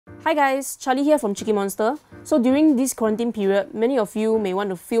Hi guys, Charlie here from Cheekiemonsta. So during this quarantine period, many of you may want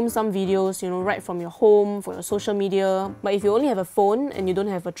to film some videos, right from your home, for your social media. But if you only have a phone and you don't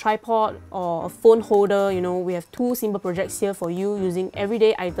have a tripod or a phone holder, we have two simple projects here for you using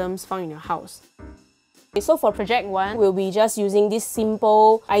everyday items found in your house. Okay, so for project 1, we'll be just using these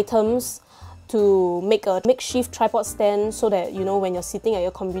simple items to make a makeshift tripod stand so that when you're sitting at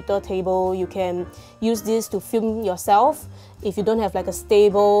your computer table, you can use this to film yourself if you don't have like a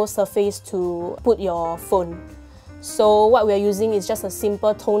stable surface to put your phone. So what we're using is just a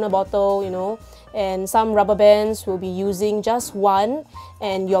simple toner bottle, and some rubber bands. We'll be using just one,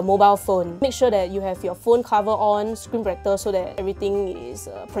 and your mobile phone. Make sure that you have your phone cover on, screen protector, so that everything is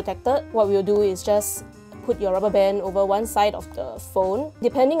protected. What we'll do is just put your rubber band over one side of the phone,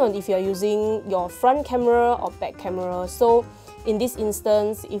 depending on if you're using your front camera or back camera. So in this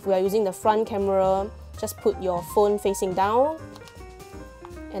instance, if we are using the front camera, just put your phone facing down,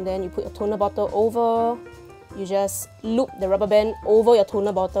 and then you put your toner bottle over. You just loop the rubber band over your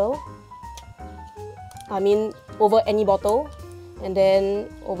toner bottle, over any bottle, and then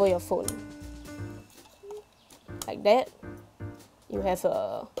over your phone. Like that, you have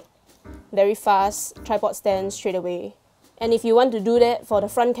a very fast tripod stand straight away. And if you want to do that for the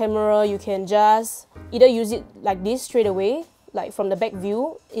front camera, you can just either use it like this straight away, like from the back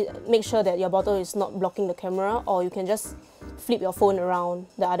view, make sure that your bottle is not blocking the camera, or you can just flip your phone around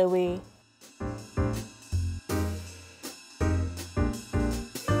the other way.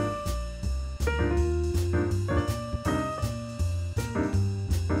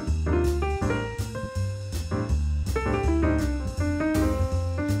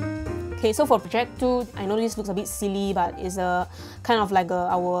 Okay, so for project 2, I know this looks a bit silly, but it's a kind of like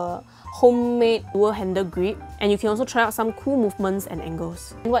our homemade dual-handed grip, and you can also try out some cool movements and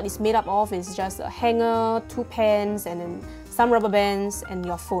angles. And what it's made up of is just a hanger, 2 pens, and then some rubber bands and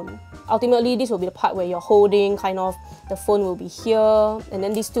your phone. Ultimately, this will be the part where you're holding, the phone will be here, and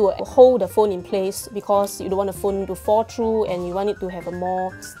then these two will hold the phone in place because you don't want the phone to fall through and you want it to have a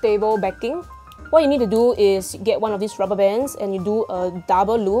more stable backing. What you need to do is get one of these rubber bands and you do a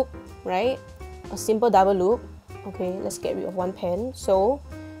double loop, right? A simple double loop. Okay, let's get rid of one pen. So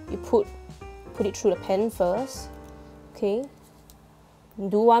you put it through the pen first. Okay,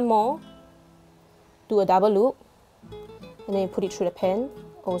 do one more, do a double loop, and then you put it through the pen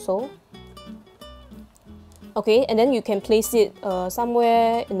also. Okay, and then you can place it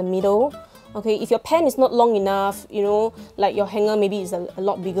somewhere in the middle. Okay, if your pen is not long enough, like your hanger maybe is a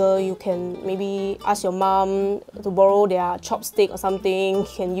lot bigger, you can maybe ask your mom to borrow their chopstick or something. You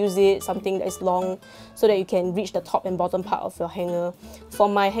can use it, something that is long, so that you can reach the top and bottom part of your hanger. For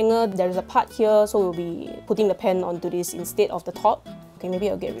my hanger, there is a part here, so we'll be putting the pen onto this instead of the top. Okay, maybe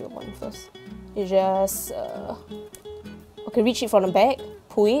I'll get rid of one first. You just, reach it from the back,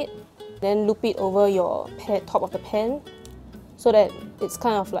 pull it, then loop it over your top of the pen, so that it's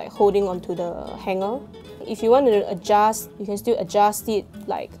kind of like holding onto the hanger. If you want to adjust, you can still adjust it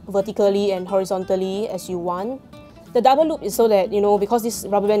like vertically and horizontally as you want. The double loop is so that, because this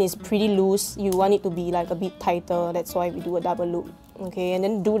rubber band is pretty loose, you want it to be like a bit tighter. That's why we do a double loop. Okay, and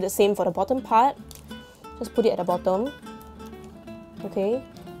then do the same for the bottom part. Just put it at the bottom. Okay,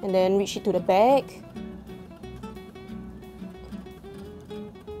 and then reach it to the back.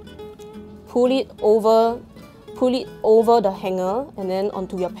 Pull it over the hanger and then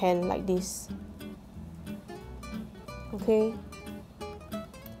onto your pen like this. Okay.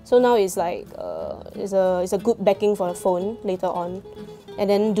 So now it's like it's a good backing for the phone later on. And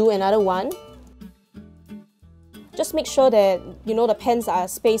then do another one. Just make sure that the pens are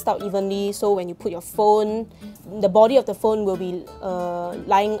spaced out evenly, so when you put your phone, the body of the phone will be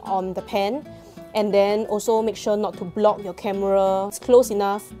lying on the pen. And then also make sure not to block your camera. It's close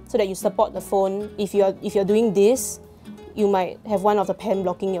enough so that you support the phone. If you're doing this, you might have one of the pen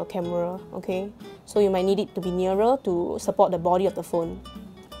blocking your camera, okay? So you might need it to be nearer to support the body of the phone.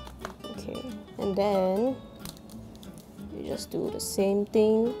 Okay, and then you just do the same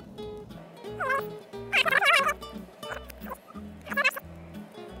thing.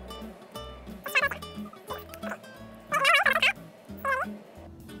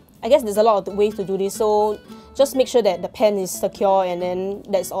 I guess there's a lot of ways to do this, so just make sure that the pen is secure, and then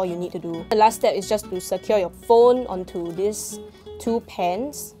that's all you need to do. The last step is just to secure your phone onto these 2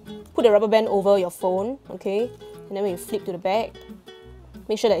 pens. Put a rubber band over your phone, okay? And then when you flip to the back,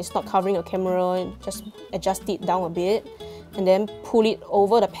 make sure that it's not covering your camera, and just adjust it down a bit, and then pull it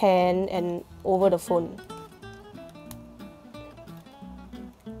over the pen and over the phone.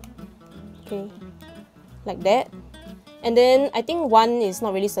 Okay, like that. And then I think one is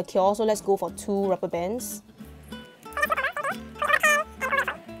not really secure, so let's go for 2 rubber bands.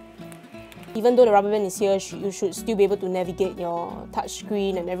 Even though the rubber band is here, you should still be able to navigate your touch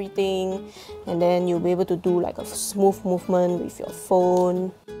screen and everything, and then you'll be able to do like a smooth movement with your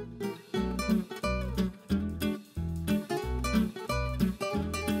phone.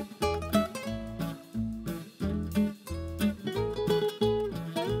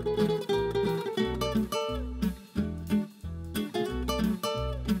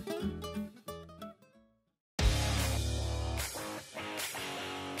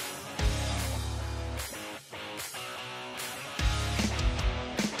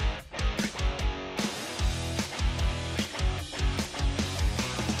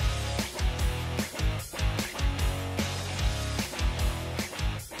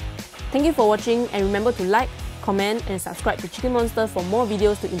 Thank you for watching, and remember to like, comment and subscribe to Cheekiemonsta for more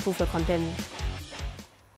videos to improve your content.